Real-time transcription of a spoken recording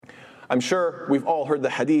I'm sure we've all heard the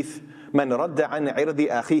hadith, "Man radda an irdi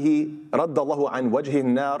akhihi, radda Allahu an wajhi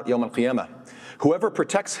an-nar yawm al-qiyamah." Whoever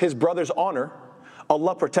protects his brother's honor,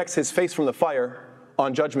 Allah protects his face from the fire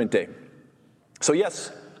on Judgment Day. So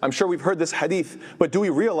yes, I'm sure we've heard this hadith, but do we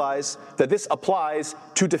realize that this applies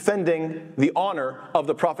to defending the honor of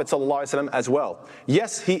the Prophet ﷺ as well?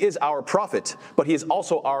 Yes, he is our Prophet, but he is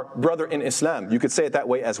also our brother in Islam. You could say it that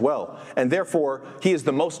way as well. And therefore, he is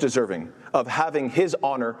the most deserving of having his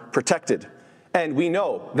honor protected. And we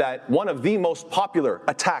know that one of the most popular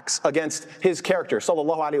attacks against his character,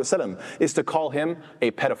 sallallahu alaihi wasallam, is to call him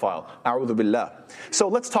a pedophile. A'udhu billah. So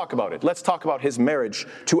let's talk about it. Let's talk about his marriage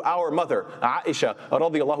to our mother, Aisha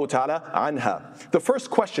radiyallahu ta'ala anha. The first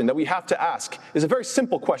question that we have to ask is a very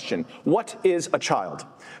simple question. What is a child?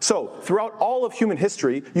 So throughout all of human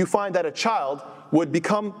history, you find that a child would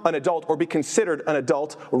become an adult or be considered an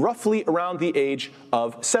adult roughly around the age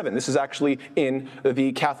of 7. This is actually in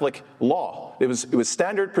the Catholic law. It was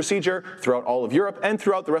standard procedure throughout all of Europe and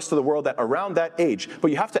throughout the rest of the world that around that age.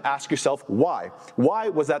 But you have to ask yourself why. Why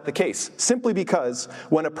was that the case? Simply because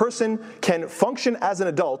when a person can function as an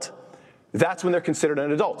adult, that's when they're considered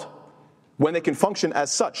an adult, when they can function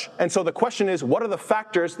as such. And so the question is, what are the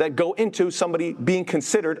factors that go into somebody being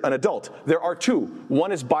considered an adult? There are two.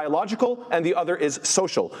 One is biological and the other is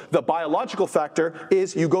social. The biological factor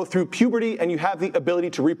is you go through puberty and you have the ability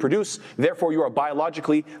to reproduce, therefore you are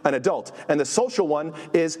biologically an adult. And the social one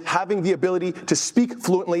is having the ability to speak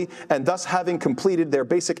fluently and thus having completed their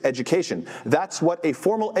basic education. That's what a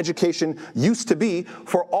formal education used to be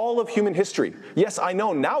for all of human history. Yes, I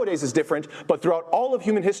know nowadays is different, but throughout all of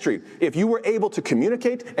human history, if you were able to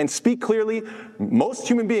communicate and speak clearly, most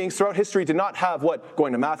human beings throughout history did not have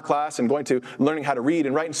going to math class and going to learning how to read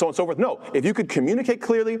and write and so on and so forth. No, if you could communicate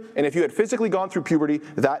clearly and if you had physically gone through puberty,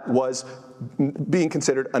 that was being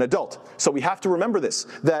considered an adult. So we have to remember this,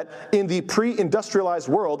 that in the pre-industrialized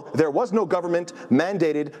world, there was no government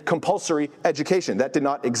mandated compulsory education. That did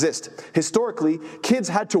not exist. Historically, kids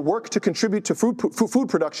had to work to contribute to food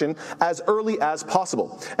production as early as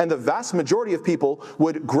possible. And the vast majority of people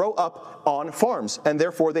would grow up on farms, and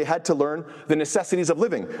therefore they had to learn the necessities of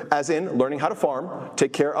living, as in learning how to farm,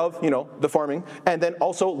 take care of, the farming, and then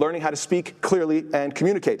also learning how to speak clearly and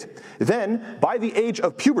communicate. Then, by the age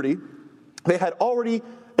of puberty, they had already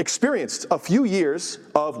experienced a few years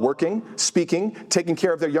of working, speaking, taking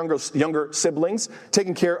care of their younger siblings,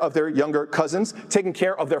 taking care of their younger cousins, taking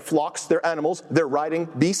care of their flocks, their animals, their riding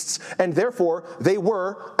beasts, and therefore they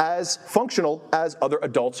were as functional as other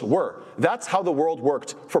adults were. That's how the world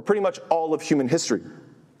worked for pretty much all of human history.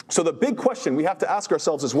 So the big question we have to ask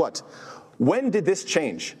ourselves is what? When did this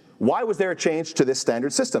change? Why was there a change to this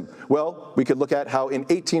standard system? Well, we could look at how in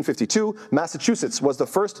 1852, Massachusetts was the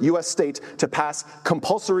first U.S. state to pass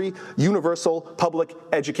compulsory universal public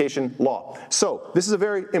education law. So this is a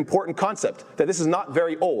very important concept, that this is not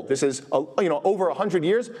very old. This is over 100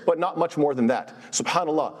 years, but not much more than that.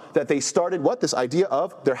 SubhanAllah, that they started this idea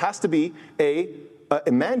of there has to be a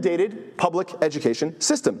mandated public education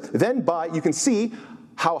system. Then you can see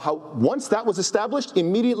how once that was established,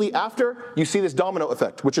 immediately after, you see this domino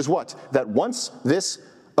effect, which is what? That once this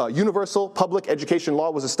universal public education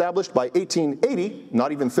law was established by 1880,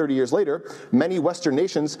 not even 30 years later, many Western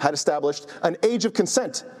nations had established an age of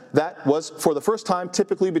consent that was, for the first time,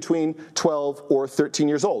 typically between 12 or 13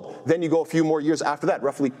 years old. Then you go a few more years after that,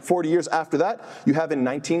 roughly 40 years after that, you have in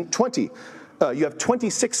 1920. You have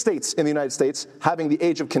 26 states in the United States having the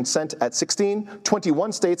age of consent at 16,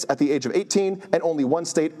 21 states at the age of 18, and only one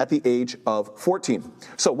state at the age of 14.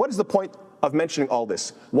 So what is the point of mentioning all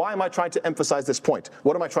this? Why am I trying to emphasize this point?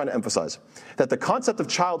 What am I trying to emphasize? That the concept of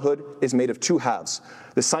childhood is made of two halves.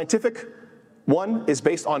 The scientific one is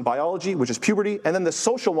based on biology, which is puberty, and then the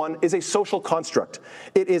social one is a social construct.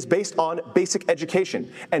 It is based on basic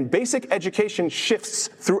education, and basic education shifts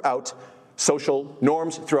throughout social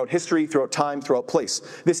norms, throughout history, throughout time, throughout place.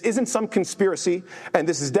 This isn't some conspiracy, and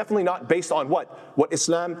this is definitely not based on what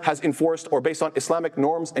Islam has enforced or based on Islamic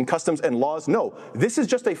norms and customs and laws. No, this is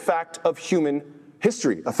just a fact of human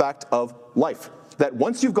history, a fact of life. That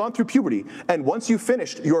once you've gone through puberty and once you've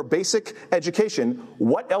finished your basic education,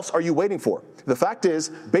 what else are you waiting for? The fact is,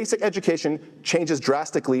 basic education changes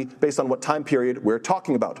drastically based on what time period we're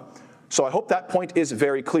talking about. So I hope that point is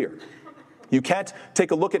very clear. You can't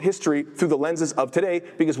take a look at history through the lenses of today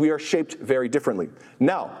because we are shaped very differently.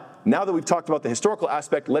 Now that we've talked about the historical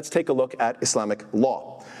aspect, let's take a look at Islamic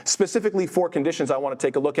law. Specifically, 4 conditions I want to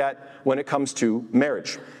take a look at when it comes to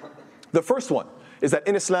marriage. The first one is that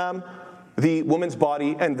in Islam, the woman's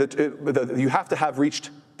body and you have to have reached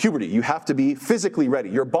puberty. You have to be physically ready.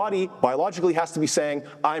 Your body biologically has to be saying,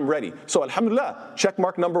 I'm ready. So alhamdulillah, check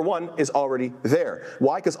mark number 1 is already there.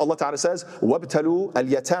 Why? Because Allah Ta'ala says, وَابْتَلُوا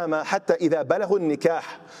الْيَتَامَ حَتَّى إِذَا بَلَغُوا النِّكَاحِ,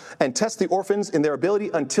 and test the orphans in their ability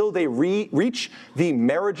until they reach the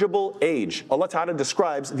marriageable age. Allah Ta'ala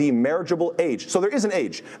describes the marriageable age. So there is an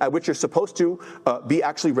age at which you're supposed to be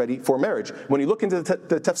actually ready for marriage. When you look into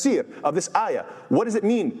the tafsir of this ayah, what does it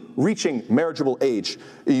mean, reaching marriageable age?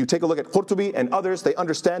 You take a look at Qurtubi and others, they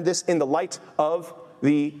understand this in the light of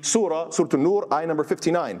the Surah An-Nur, ayah number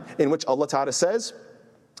 59, in which Allah Ta'ala says,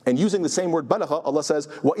 and using the same word balagha, Allah says,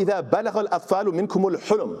 وَإِذَا بَلَغَ الْأَطْفَالُ مِنْكُمُ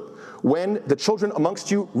الْحُلُمِ, when the children amongst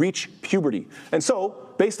you reach puberty. And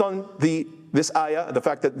so, based on this ayah, the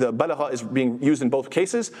fact that the balagha is being used in both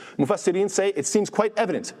cases, Mufassirin say it seems quite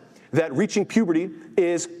evident that reaching puberty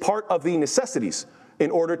is part of the necessities in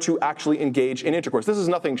order to actually engage in intercourse. This is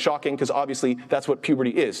nothing shocking because obviously that's what puberty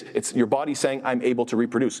is. It's your body saying, I'm able to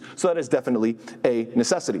reproduce. So that is definitely a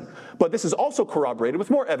necessity. But this is also corroborated with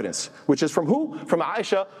more evidence, which is from who? From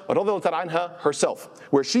Aisha radiallahu ta'ala anha herself,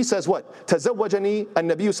 where she says what? تَزَوَّجَنِي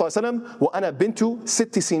النَّبِيُّ صلى الله عليه وسلم وَأَنَا بِنْتُ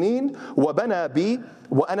 6 سِنِينَ وَبَنَى بِي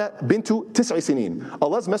وَأَنَا بِنْتُ 9 سِنِينَ.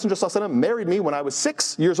 Allah's Messenger صلى الله عليه وسلم married me when I was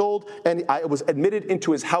 6 years old, and I was admitted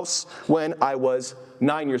into his house when I was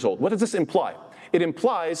 9 years old. What does this imply? It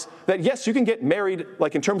implies that yes, you can get married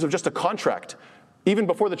like in terms of just a contract, even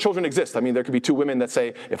before the children exist. I mean, there could be 2 women that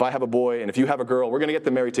say, if I have a boy and if you have a girl, we're going to get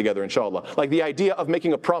them married together, inshallah. Like the idea of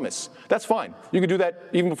making a promise, that's fine. You can do that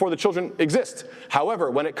even before the children exist.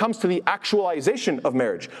 However, when it comes to the actualization of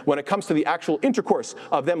marriage, when it comes to the actual intercourse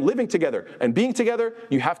of them living together and being together,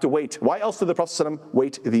 you have to wait. Why else did the Prophet ﷺ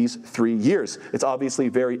wait these 3 years? It's obviously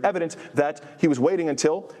very evident that he was waiting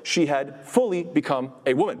until she had fully become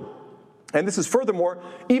a woman. And this is furthermore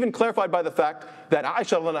even clarified by the fact that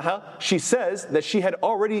Aisha radiallahu anha, she says that she had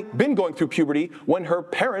already been going through puberty when her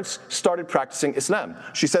parents started practicing Islam.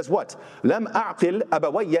 She says what? لَمْ أَعْقِلْ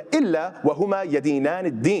أَبَوَيَّ إِلَّا وَهُمَا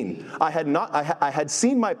يَدِينَانِ الدِّينِ. I had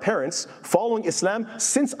seen my parents following Islam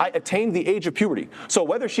since I attained the age of puberty. So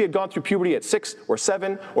whether she had gone through puberty at 6 or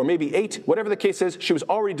 7 or maybe 8, whatever the case is, she was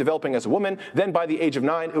already developing as a woman. Then by the age of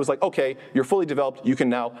 9, it was like, okay, you're fully developed, you can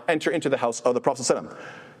now enter into the house of the Prophet ﷺ.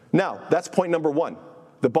 Now, that's point number 1.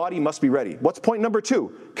 The body must be ready. What's point number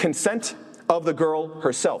 2? Consent of the girl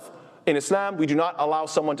herself. In Islam, we do not allow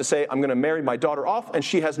someone to say, I'm going to marry my daughter off, and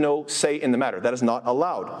she has no say in the matter. That is not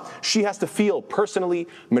allowed. She has to feel personally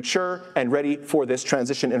mature and ready for this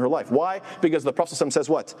transition in her life. Why? Because the Prophet ﷺ says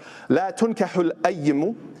what? لا تنكح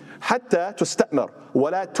الأيم حتى تستأمر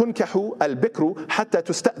ولا تنكح البكر حتى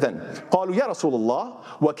تستأذن. قالوا يا رسول الله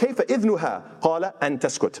وكيف إذنها؟ قال أن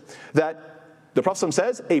تسكت. That the Prophet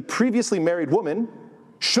says a previously married woman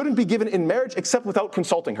shouldn't be given in marriage except without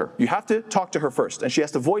consulting her. You have to talk to her first, and she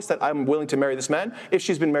has to voice that I'm willing to marry this man if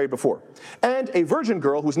she's been married before. And a virgin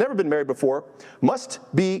girl who's never been married before must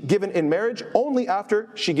be given in marriage only after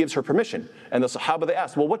she gives her permission. And the Sahaba, they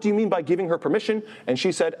asked, well, what do you mean by giving her permission? And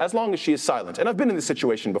she said, as long as she is silent. And I've been in this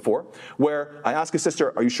situation before where I ask a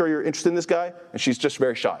sister, are you sure you're interested in this guy? And she's just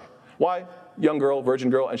very shy. Why? Young girl, virgin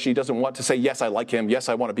girl, and she doesn't want to say, yes, I like him, yes,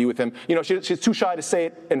 I want to be with him. You know, she's too shy to say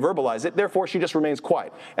it and verbalize it, therefore she just remains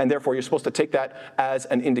quiet. And therefore you're supposed to take that as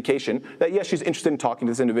an indication that yes, she's interested in talking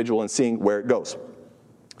to this individual and seeing where it goes.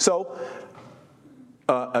 So,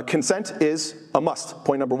 consent is a must.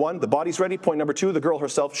 Point number 1, the body's ready. Point number 2, the girl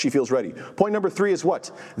herself, she feels ready. Point number 3 is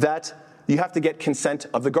what? That you have to get consent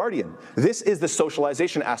of the guardian. This is the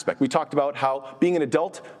socialization aspect. We talked about how being an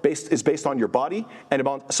adult is based on your body and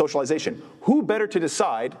about socialization. Who better to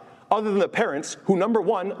decide other than the parents who, number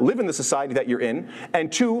 1, live in the society that you're in, and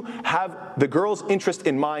 2, have the girl's interest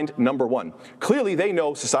in mind, number 1. Clearly they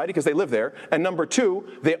know society because they live there, and number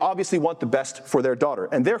 2, they obviously want the best for their daughter,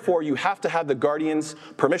 and therefore you have to have the guardian's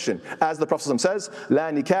permission. As the Prophet says, لا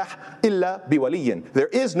نكاح إلا بولي. There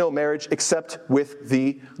is no marriage except with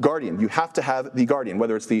the guardian. You have to have the guardian,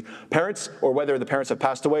 whether it's the parents or whether the parents have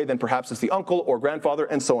passed away, then perhaps it's the uncle or grandfather,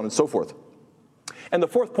 and so on and so forth. And the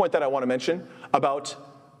 4th point that I want to mention about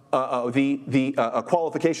the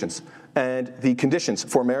qualifications and the conditions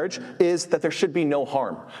for marriage is that there should be no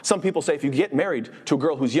harm. Some people say if you get married to a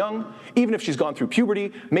girl who's young, even if she's gone through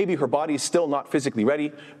puberty, maybe her body is still not physically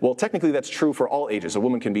ready. Well, technically that's true for all ages. A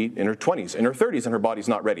woman can be in her 20s, in her 30s, and her body's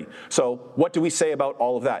not ready. So what do we say about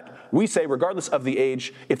all of that? We say regardless of the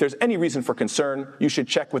age, if there's any reason for concern, you should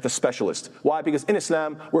check with a specialist. Why? Because in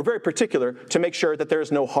Islam, we're very particular to make sure that there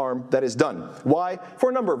is no harm that is done. Why? For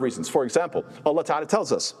a number of reasons. For example, Allah Ta'ala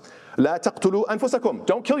tells us, لا تقتلوا أنفسكم.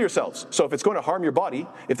 Don't kill yourselves. So if it's going to harm your body,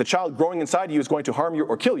 if the child growing inside you is going to harm you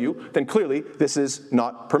or kill you, then clearly this is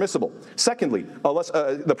not permissible. Secondly,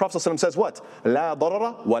 the Prophet ﷺ says what? لا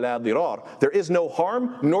ضرر ولا ضرار. There is no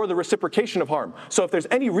harm nor the reciprocation of harm. So if there's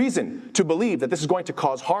any reason to believe that this is going to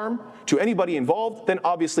cause harm to anybody involved, then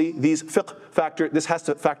obviously this has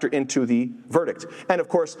to factor into the verdict. And of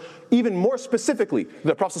course, even more specifically,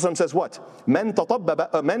 the Prophet ﷺ says what? من تطبب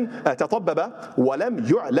ولم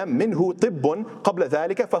يعلم منه طب قبل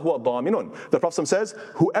ذلك فهو ضامن. The Prophet says,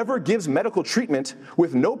 whoever gives medical treatment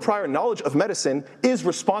with no prior knowledge of medicine is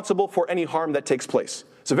responsible for any harm that takes place.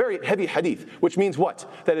 It's a very heavy hadith, which means what?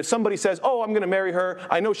 That if somebody says, oh, I'm going to marry her,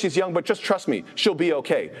 I know she's young, but just trust me, she'll be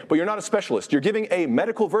okay. But you're not a specialist. You're giving a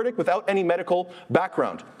medical verdict without any medical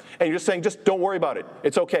background. And you're just saying, just don't worry about it.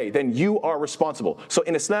 It's okay. Then you are responsible. So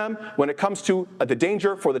in Islam, when it comes to the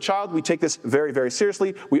danger for the child, we take this very, very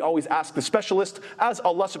seriously. We always ask the specialist, as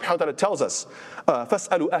Allah subhanahu wa ta'ala tells us,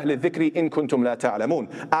 فَاسْأَلُوا أَهْلِ الذِّكْرِ إِن كُنْتُمْ لَا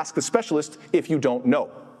تَعْلَمُونَ. Ask the specialist if you don't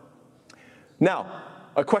know. Now,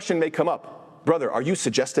 a question may come up. Brother, are you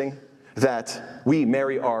suggesting that we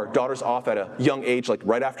marry our daughters off at a young age, like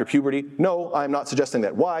right after puberty? No, I'm not suggesting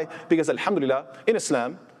that. Why? Because alhamdulillah, in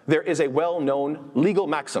Islam, there is a well-known legal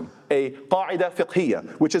maxim, a qa'ida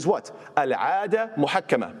fiqhiyya, which is what? Al-'ada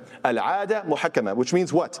muhakkama. Al-'ada muhakkama, which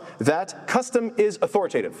means what? That custom is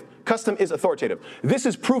authoritative. Custom is authoritative. This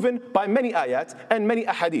is proven by many ayat and many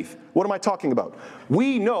ahadith. What am I talking about?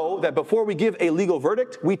 We know that before we give a legal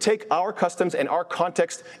verdict, we take our customs and our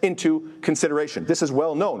context into consideration. This is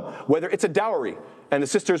well known. Whether it's a dowry, and the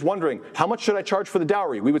sister is wondering, how much should I charge for the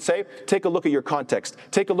dowry? We would say, take a look at your context.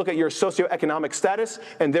 Take a look at your socioeconomic status,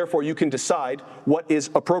 and therefore you can decide what is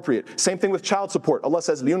appropriate. Same thing with child support. Allah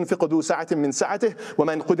says, لِيُنْفِقُ ذُو سَعَةٍ مِّن سَعَتِهِ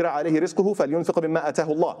وَمَنْ قُدِرَ عَلَيْهِ رِزْقُهُ فَلْيُنْفِقْ مِمَّا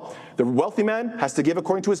أَتَاهُ اللَّهُ. The wealthy man has to give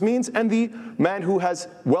according to his means, and the man who has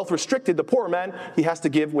wealth restricted, the poor man, he has to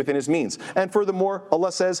give within his means. And furthermore,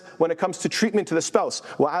 Allah says, when it comes to treatment to the spouse,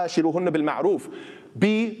 وَعَاشِرُهُنَّ بِالْمَعْرُوفِ.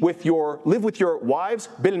 Live with your wives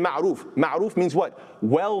bil ma'ruf. Ma'ruf means what?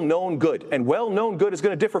 Well-known good. And well-known good is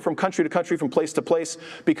going to differ from country to country, from place to place,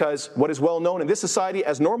 because what is well-known in this society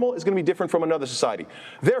as normal is going to be different from another society.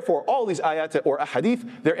 Therefore, all these ayat or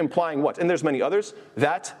ahadith, they're implying what? And there's many others,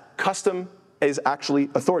 that custom is actually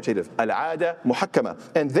authoritative. Al-'ada muhakkama.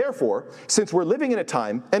 And therefore, since we're living in a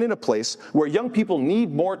time and in a place where young people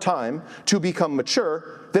need more time to become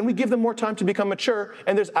mature, then we give them more time to become mature,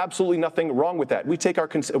 and there's absolutely nothing wrong with that. We take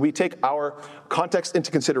our context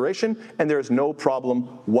into consideration, and there is no problem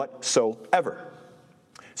whatsoever.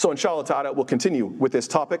 So inshallah ta'ala, we'll continue with this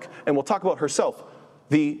topic, and we'll talk about herself,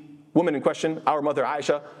 the woman in question, our mother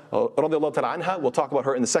Aisha, radiallahu ta'ala anha. We'll talk about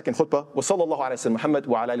her in the second khutbah. Wa sallallahu ala sayyidina Muhammad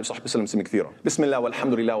wa ala alihi wa sahbihi sallam kathira. Bismillah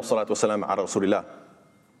walhamdulillah wa salatu wa salam ala rasulillah.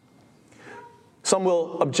 Some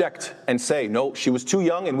will object and say, no, she was too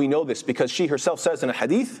young, and we know this because she herself says in a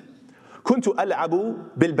hadith, كنت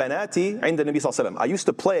ألعب بالبنات عند النبي صلى الله عليه وسلم. I used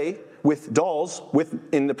to play with dolls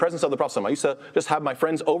in the presence of the Prophet. I used to just have my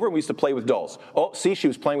friends over, and we used to play with dolls. Oh, see, she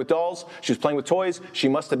was playing with dolls, she was playing with toys, she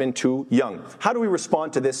must have been too young. How do we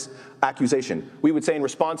respond to this accusation? We would say in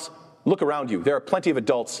response, look around you. There are plenty of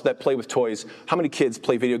adults that play with toys. How many kids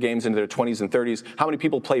play video games into their 20s and 30s? How many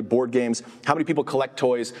people play board games? How many people collect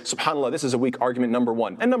toys? SubhanAllah, this is a weak argument, number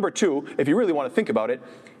one. And number two, if you really want to think about it,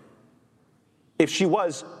 if she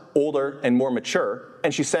was older and more mature,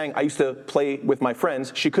 and she's saying, I used to play with my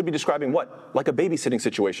friends, she could be describing what? Like a babysitting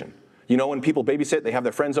situation. You know, when people babysit, they have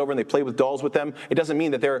their friends over and they play with dolls with them. It doesn't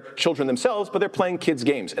mean that they're children themselves, but they're playing kids'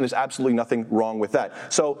 games, and there's absolutely nothing wrong with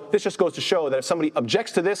that. So this just goes to show that if somebody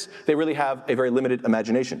objects to this, they really have a very limited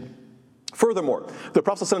imagination. Furthermore, the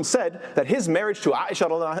Prophet ﷺ said that his marriage to Aisha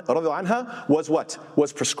radiallahu anha was what?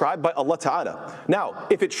 Was prescribed by Allah Ta'ala. Now,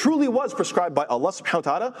 if it truly was prescribed by Allah subhanahu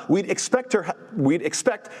wa ta'ala, we'd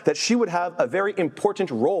expect that she would have a very important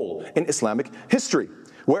role in Islamic history.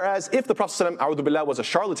 Whereas if the Prophet ﷺ, a'udhu billah, was a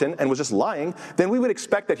charlatan and was just lying, then we would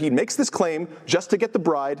expect that he makes this claim just to get the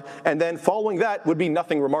bride, and then following that would be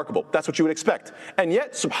nothing remarkable. That's what you would expect. And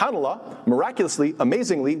yet, subhanAllah, miraculously,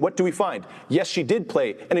 amazingly, what do we find? Yes, she did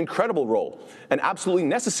play an incredible role, an absolutely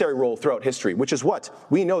necessary role throughout history, which is what?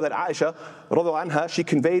 We know that Aisha, radiallahu anha, she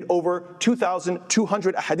conveyed over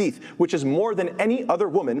 2,200 ahadith, which is more than any other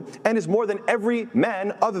woman, and is more than every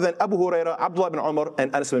man other than Abu Hurairah, Abdullah ibn Umar,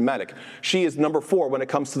 and Anas ibn Malik. She is number 4 when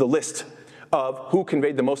it comes to the list of who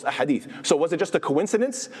conveyed the most ahadith. So was it just a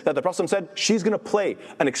coincidence that the Prophet said she's going to play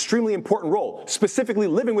an extremely important role, specifically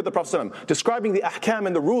living with the Prophet, describing the ahkam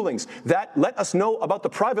and the rulings that let us know about the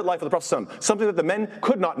private life of the Prophet, something that the men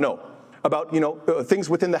could not know about, things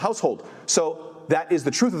within the household. So that is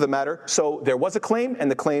the truth of the matter. So there was a claim, and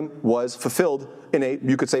the claim was fulfilled in a,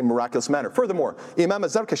 you could say, miraculous manner. Furthermore, Imam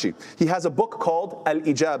al-Zarkashi, he has a book called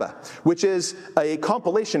Al-Ijaba, which is a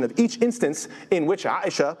compilation of each instance in which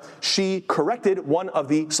Aisha, she corrected one of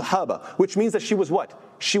the Sahaba, which means that she was what?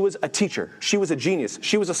 She was a teacher. She was a genius.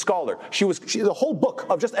 She was a scholar. She the whole book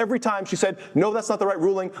of just every time she said, no, that's not the right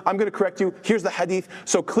ruling. I'm going to correct you. Here's the hadith.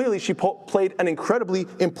 So clearly she played an incredibly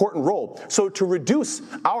important role. So to reduce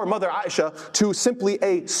our mother Aisha to simply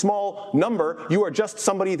a small number, you are just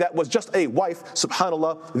somebody that was just a wife,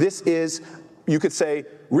 subhanAllah, this is, you could say,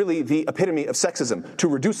 really the epitome of sexism. To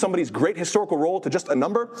reduce somebody's great historical role to just a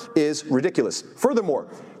number is ridiculous. Furthermore,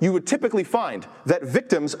 you would typically find that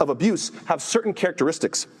victims of abuse have certain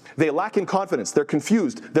characteristics. They lack in confidence, they're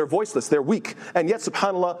confused, they're voiceless, they're weak. And yet,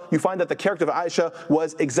 subhanAllah, you find that the character of Aisha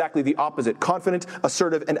was exactly the opposite, confident,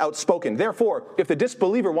 assertive, and outspoken. Therefore, if the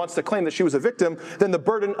disbeliever wants to claim that she was a victim, then the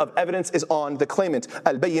burden of evidence is on the claimant.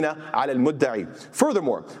 Al-Bayyinah ala al-Mudda'i.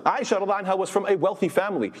 Furthermore, Aisha radhiyallahu anha was from a wealthy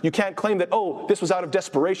family. You can't claim that, oh, this was out of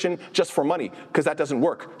desperation just for money, because that doesn't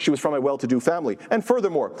work. She was from a well-to-do family. And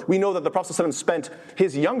furthermore, we know that the Prophet ﷺ spent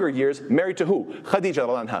his younger years married to who? Khadija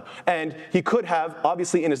radhiyallahu anha. And he could have,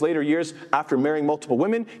 obviously in his later years, after marrying multiple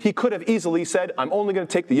women, he could have easily said, I'm only going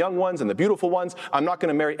to take the young ones and the beautiful ones. I'm not going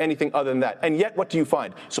to marry anything other than that. And yet, what do you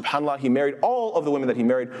find? SubhanAllah, he married, all of the women that he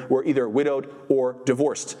married were either widowed or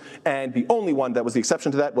divorced. And the only one that was the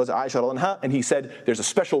exception to that was Aisha radhiyallahu anha, and he said there's a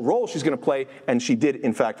special role she's going to play, and she did,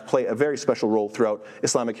 in fact, play a very special role throughout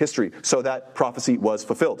Islamic history. So that prophecy was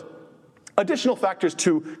fulfilled. Additional factors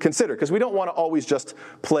to consider, because we don't want to always just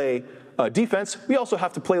play defense, we also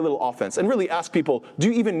have to play a little offense and really ask people, do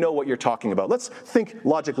you even know what you're talking about? Let's think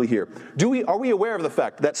logically here. Are we aware of the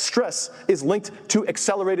fact that stress is linked to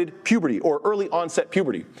accelerated puberty or early onset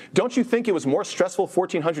puberty? Don't you think it was more stressful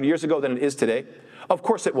 1400 years ago than it is today? Of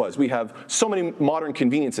course it was. We have so many modern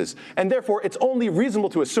conveniences. And therefore, it's only reasonable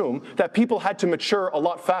to assume that people had to mature a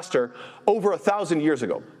lot faster over 1,000 years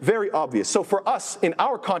ago. Very obvious. So for us, in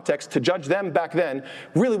our context, to judge them back then,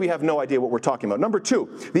 really we have no idea what we're talking about. Number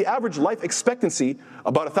two, the average life expectancy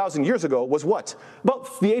about 1,000 years ago was what?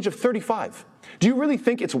 About the age of 35. Do you really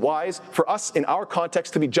think it's wise for us in our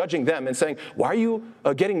context to be judging them and saying, why are you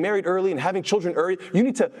getting married early and having children early? You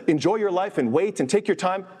need to enjoy your life and wait and take your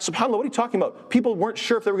time. SubhanAllah, what are you talking about? People weren't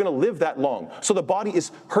sure if they were going to live that long. So the body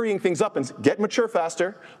is hurrying things up and get mature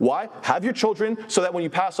faster. Why? Have your children so that when you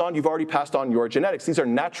pass on, you've already passed on your genetics. These are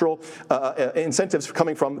natural incentives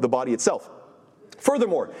coming from the body itself.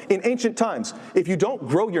 Furthermore, in ancient times, if you don't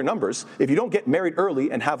grow your numbers, if you don't get married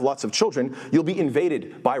early and have lots of children, you'll be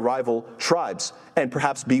invaded by rival tribes and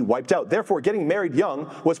perhaps be wiped out. Therefore, getting married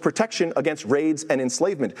young was protection against raids and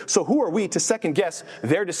enslavement. So who are we to second guess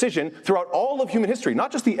their decision throughout all of human history?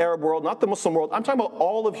 Not just the Arab world, not the Muslim world. I'm talking about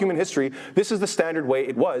all of human history. This is the standard way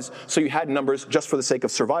it was, so you had numbers just for the sake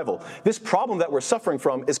of survival. This problem that we're suffering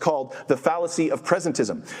from is called the fallacy of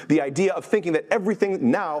presentism, the idea of thinking that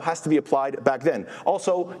everything now has to be applied back then.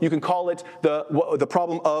 Also, you can call it the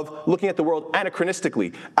problem of looking at the world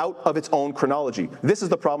anachronistically, out of its own chronology. This is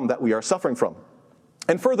the problem that we are suffering from.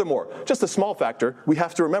 And furthermore, just a small factor, we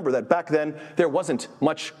have to remember that back then there wasn't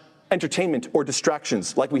much entertainment or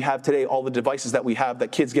distractions like we have today, all the devices that we have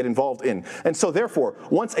that kids get involved in. And so therefore,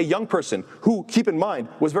 once a young person who, keep in mind,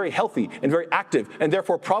 was very healthy and very active and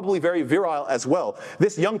therefore probably very virile as well,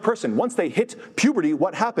 this young person, once they hit puberty,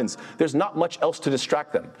 what happens? There's not much else to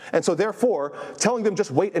distract them. And so therefore, telling them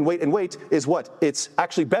just wait and wait and wait is what? It's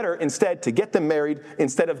actually better instead to get them married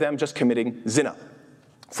instead of them just committing zina,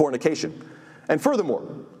 fornication. And furthermore,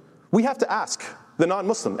 we have to ask the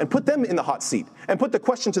non-Muslim and put them in the hot seat and put the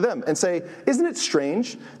question to them and say, isn't it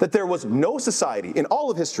strange that there was no society in all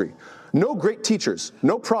of history, no great teachers,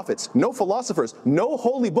 no prophets, no philosophers, no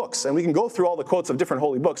holy books, and we can go through all the quotes of different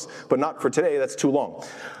holy books, but not for today, that's too long.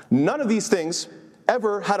 None of these things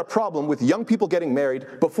ever had a problem with young people getting married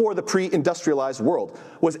before the pre-industrialized world.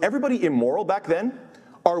 Was everybody immoral back then?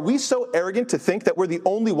 Are we so arrogant to think that we're the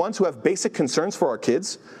only ones who have basic concerns for our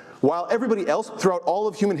kids? While everybody else throughout all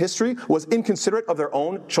of human history was inconsiderate of their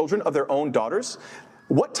own children, of their own daughters?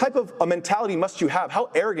 What type of a mentality must you have?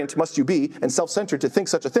 How arrogant must you be and self-centered to think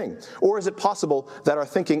such a thing? Or is it possible that our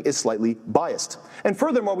thinking is slightly biased? And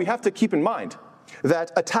furthermore, we have to keep in mind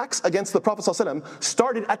that attacks against the Prophet ﷺ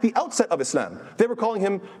started at the outset of Islam. They were calling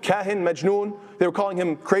him kahin, majnoon, they were calling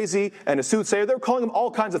him crazy and a soothsayer, they were calling him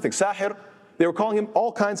all kinds of things, sahir, they were calling him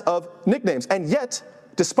all kinds of nicknames. And yet,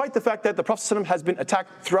 despite the fact that the Prophet ﷺ has been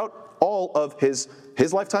attacked throughout all of his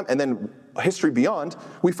lifetime and then history beyond,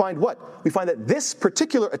 we find what? We find that this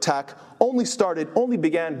particular attack only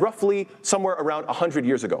began roughly somewhere around 100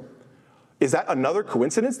 years ago. Is that another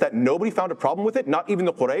coincidence that nobody found a problem with it? Not even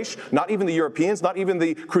the Quraysh, not even the Europeans, not even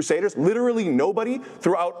the Crusaders. Literally nobody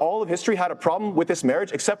throughout all of history had a problem with this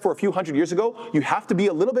marriage except for a few hundred years ago. You have to be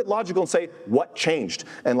a little bit logical and say, what changed?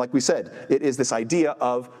 And like we said, it is this idea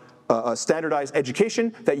of a standardized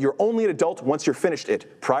education that you're only an adult once you're finished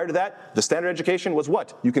it. Prior to that, the standard education was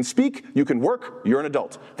what? You can speak, you can work, you're an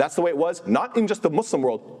adult. That's the way it was, not in just the Muslim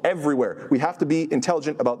world, everywhere. We have to be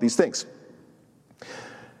intelligent about these things.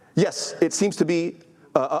 Yes, it seems to be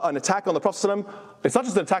an attack on the Prophet ﷺ. It's not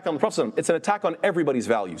just an attack on the Prophet ﷺ, it's an attack on everybody's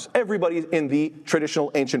values, everybody in the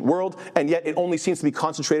traditional ancient world, and yet it only seems to be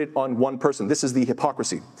concentrated on one person. This is the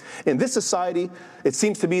hypocrisy. In this society, it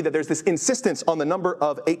seems to be that there's this insistence on the number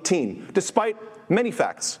of 18, despite many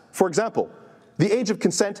facts. For example, the age of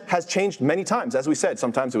consent has changed many times. As we said,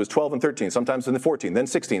 sometimes it was 12 and 13, sometimes in the 14, then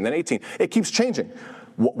 16, then 18. It keeps changing.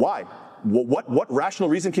 Why? What rational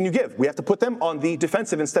reason can you give? We have to put them on the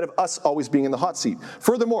defensive instead of us always being in the hot seat.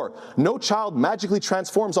 Furthermore, no child magically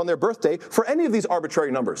transforms on their birthday for any of these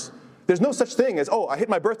arbitrary numbers. There's no such thing as, oh, I hit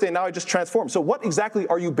my birthday and now I just transformed. So what exactly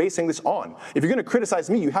are you basing this on? If you're going to criticize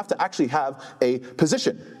me, you have to actually have a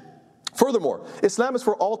position. Furthermore, Islam is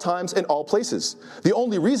for all times and all places. The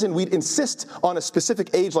only reason we'd insist on a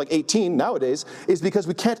specific age like 18 nowadays is because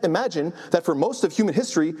we can't imagine that for most of human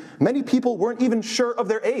history, many people weren't even sure of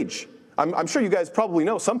their age. I'm sure you guys probably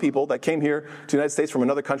know some people that came here to the United States from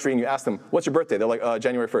another country and you ask them, what's your birthday? They're like,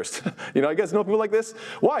 January 1st. You guys know people like this?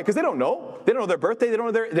 Why? Because they don't know. They don't know their birthday. They don't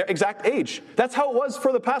know their exact age. That's how it was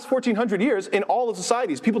for the past 1,400 years in all of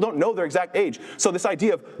societies. People don't know their exact age. So this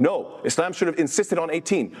idea of, no, Islam should have insisted on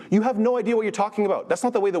 18. You have no idea what you're talking about. That's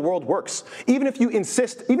not the way the world works. Even if you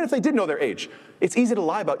insist, even if they did know their age, it's easy to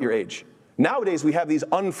lie about your age. Nowadays, we have these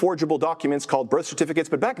unforgeable documents called birth certificates,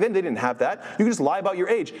 but back then they didn't have that. You can just lie about your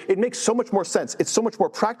age. It makes so much more sense. It's so much more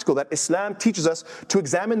practical that Islam teaches us to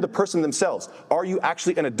examine the person themselves. Are you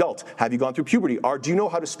actually an adult? Have you gone through puberty? Do you know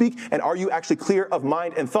how to speak? And are you actually clear of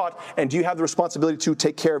mind and thought? And do you have the responsibility to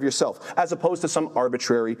take care of yourself, as opposed to some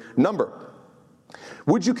arbitrary number?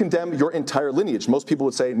 Would you condemn your entire lineage? Most people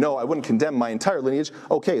would say, no, I wouldn't condemn my entire lineage.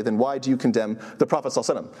 Okay, then why do you condemn the Prophet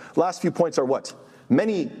ﷺ? Last few points are what?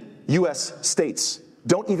 Many US states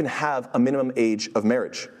don't even have a minimum age of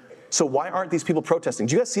marriage. So why aren't these people protesting?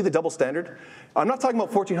 Do you guys see the double standard? I'm not talking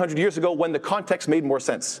about 1,400 years ago when the context made more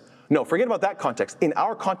sense. No, forget about that context. In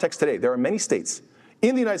our context today, there are many states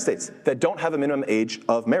in the United States that don't have a minimum age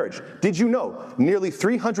of marriage. Did you know nearly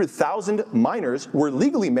 300,000 minors were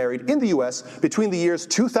legally married in the US between the years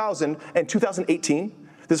 2000 and 2018?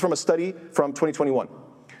 This is from a study from 2021.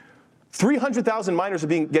 300,000 minors are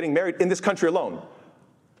getting married in this country alone.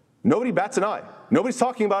 Nobody bats an eye. Nobody's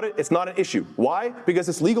talking about it. It's not an issue. Why? Because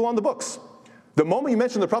it's legal on the books. The moment you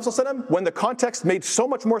mention the Prophet ﷺ, when the context made so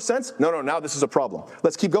much more sense, no, now this is a problem.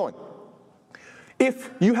 Let's keep going.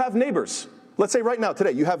 If you have neighbors, let's say right now,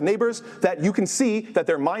 today, you have neighbors that you can see that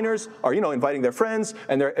their minors are, inviting their friends,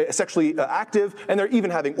 and they're sexually active, and they're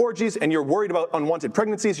even having orgies, and you're worried about unwanted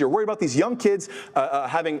pregnancies, you're worried about these young kids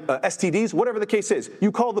having STDs, whatever the case is.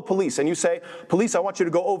 You call the police, and you say, police, I want you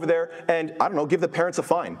to go over there and, give the parents a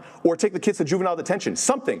fine, or take the kids to juvenile detention,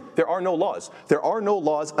 something. There are no laws. There are no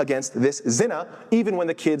laws against this zina, even when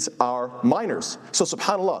the kids are minors. So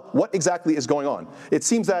subhanAllah, what exactly is going on? It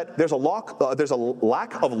seems that there's a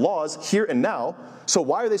lack of laws here and now. So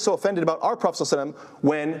why are they so offended about our Prophet ﷺ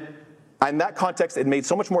when, in that context, it made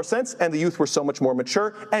so much more sense and the youth were so much more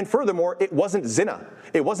mature? And furthermore, it wasn't zina.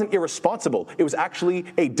 It wasn't irresponsible. It was actually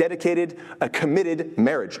a dedicated, a committed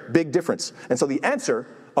marriage. Big difference. And so the answer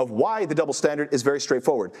of why the double standard is very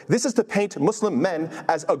straightforward. This is to paint Muslim men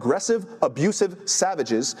as aggressive, abusive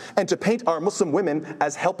savages, and to paint our Muslim women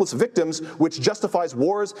as helpless victims, which justifies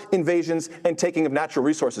wars, invasions, and taking of natural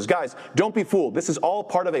resources. Guys, don't be fooled. This is all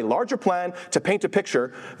part of a larger plan to paint a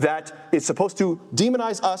picture that is supposed to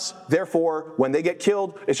demonize us. Therefore, when they get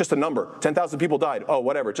killed, it's just a number. 10,000 people died. Oh,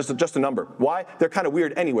 whatever, just a number. Why? They're kind of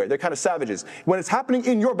weird anyway. They're kind of savages. When it's happening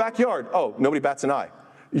in your backyard, oh, nobody bats an eye.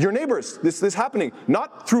 Your neighbors, this is happening,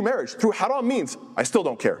 not through marriage, through haram means, I still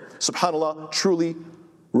don't care. SubhanAllah, truly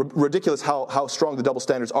ridiculous how strong the double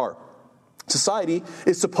standards are. Society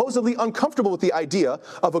is supposedly uncomfortable with the idea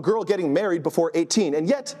of a girl getting married before 18, and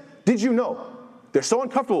yet, did you know, they're so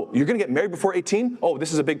uncomfortable, you're gonna get married before 18? Oh,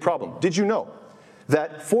 this is a big problem. Did you know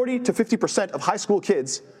that 40 to 50% of high school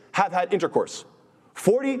kids have had intercourse?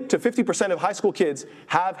 40 to 50% of high school kids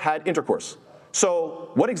have had intercourse.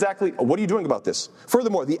 So what are you doing about this?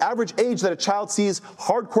 Furthermore, the average age that a child sees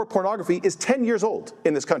hardcore pornography is 10 years old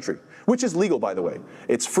in this country, which is legal, by the way.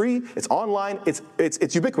 It's free, it's online, it's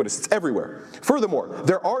ubiquitous, it's everywhere. Furthermore,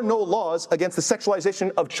 there are no laws against the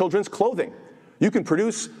sexualization of children's clothing. You can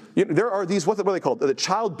produce, there are these, what are they called? The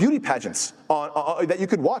child beauty pageants that you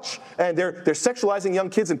could watch. And they're sexualizing young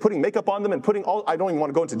kids and putting makeup on them and putting all, I don't even want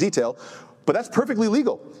to go into detail, but that's perfectly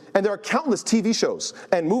legal. And there are countless TV shows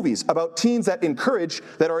and movies about teens that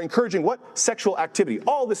are encouraging what? Sexual activity.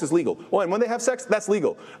 All this is legal. Well, and when they have sex, that's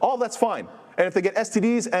legal. All that's fine. And if they get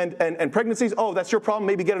STDs and pregnancies, oh, that's your problem,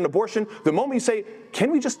 maybe get an abortion. The moment you say,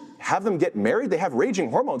 can we just have them get married? They have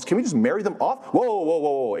raging hormones. Can we just marry them off?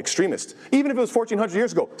 Whoa, extremist. Even if it was 1,400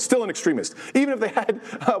 years ago, still an extremist. Even if they had,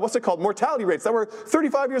 mortality rates that were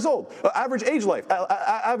 35 years old, average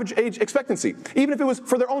age expectancy. Even if it was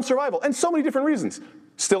for their own survival, and so many different reasons,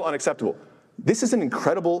 still unacceptable. This is an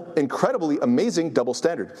incredibly amazing double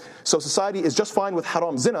standard. So society is just fine with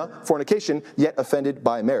haram zina, fornication, yet offended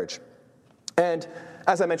by marriage. And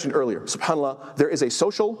as I mentioned earlier, subhanAllah, there is a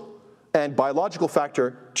social and biological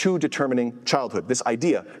factor to determining childhood. This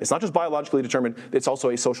idea, it's not just biologically determined, it's also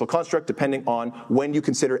a social construct depending on when you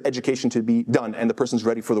consider education to be done and the person's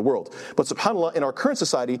ready for the world. But subhanAllah, in our current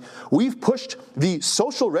society, we've pushed the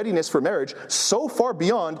social readiness for marriage so far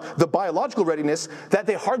beyond the biological readiness that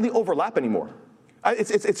they hardly overlap anymore.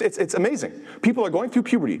 It's amazing. People are going through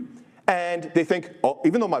puberty. And they think, oh,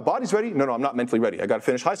 even though my body's ready, no, I'm not mentally ready. I got to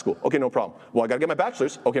finish high school. Okay, no problem. Well, I got to get my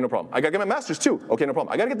bachelor's. Okay, no problem. I got to get my master's too. Okay, no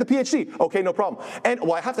problem. I got to get the Ph.D. Okay, no problem. And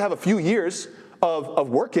well, I have to have a few years of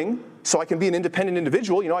working so I can be an independent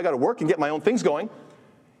individual. I got to work and get my own things going.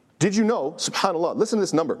 Did you know, subhanAllah, listen to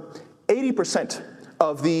this number, 80%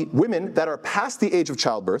 of the women that are past the age of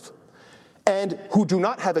childbirth and who do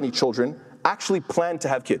not have any children actually plan to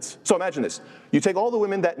have kids. So imagine this. You take all the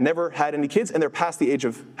women that never had any kids and they're past the age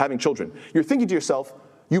of having children. You're thinking to yourself,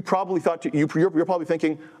 you're probably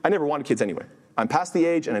thinking, I never wanted kids anyway. I'm past the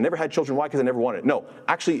age and I never had children. Why? Because I never wanted it. No.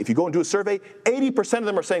 Actually, if you go and do a survey, 80% of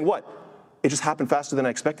them are saying what? It just happened faster than I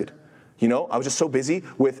expected. I was just so busy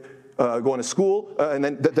with going to school. And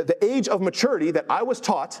then the age of maturity that I was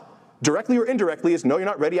taught, directly or indirectly, is no, you're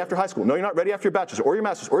not ready after high school. No, you're not ready after your bachelor's or your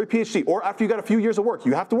master's or your Ph.D. or after you got a few years of work.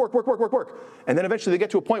 You have to work. And then eventually they get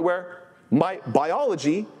to a point where my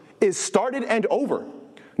biology is started and over.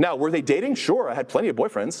 Now, were they dating? Sure, I had plenty of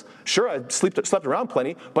boyfriends. Sure, I slept around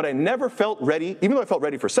plenty, but I never felt ready, even though I felt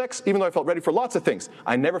ready for sex, even though I felt ready for lots of things,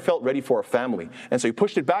 I never felt ready for a family. And so you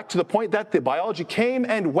pushed it back to the point that the biology came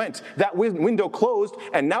and went. That window closed,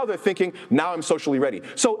 and now they're thinking, now I'm socially ready.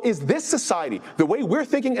 So is this society, the way we're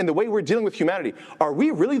thinking and the way we're dealing with humanity, are we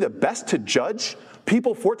really the best to judge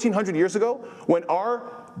people 1,400 years ago when our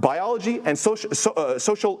biology and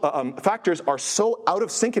social factors are so out of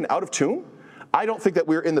sync and out of tune? I don't think that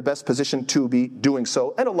we're in the best position to be doing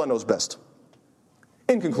so, and Allah knows best.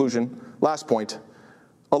 In conclusion, last point,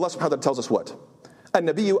 Allah subhanahu wa ta'ala tells us what?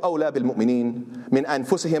 النبي أولى بالمؤمنين من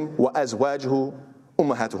أنفسهم وأزواجه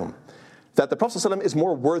أمهاتهم. That the Prophet ﷺ is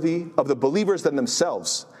more worthy of the believers than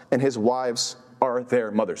themselves, and his wives are their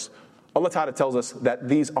mothers. Allah Ta'ala tells us that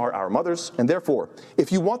these are our mothers, and therefore, if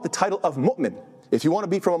you want the title of mu'min, if you want to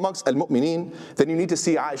be from amongst al-mu'mineen, then you need to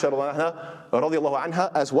see Aisha radiallahu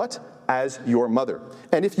anha as what? As your mother.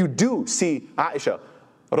 And if you do see Aisha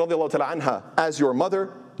radiallahu ta'ala anha as your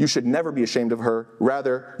mother, you should never be ashamed of her.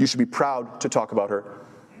 Rather, you should be proud to talk about her.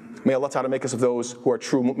 May Allah Ta'ala make us of those who are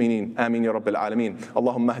true mu'mineen. Ameen ya Rabbil Alameen.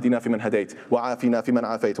 Allahumma ahdina fi man hadayt, wa afina fi man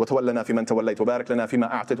afayt, wa tawallana fi man tawallayt, wa barak lana fi ma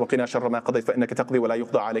a'tayt, wa qina sharra ma qadayt, fa innaka taqdi wa la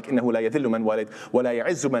yuqda alayk, innahu la yadhillu man walayt, wa la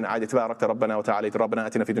ya'izzu man 'adayt. Tabarakta Rabbana wa ta'alayt. Rabbana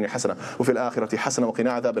atina fi dunya hasana, wa fil akhirati hasana, wa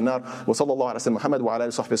qina 'adhaban nar. Wa sallallahu ala sayyidina Muhammad wa ala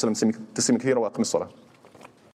alihi wa sahbihi wa sallam tasliman kathira wa aqim as-salah.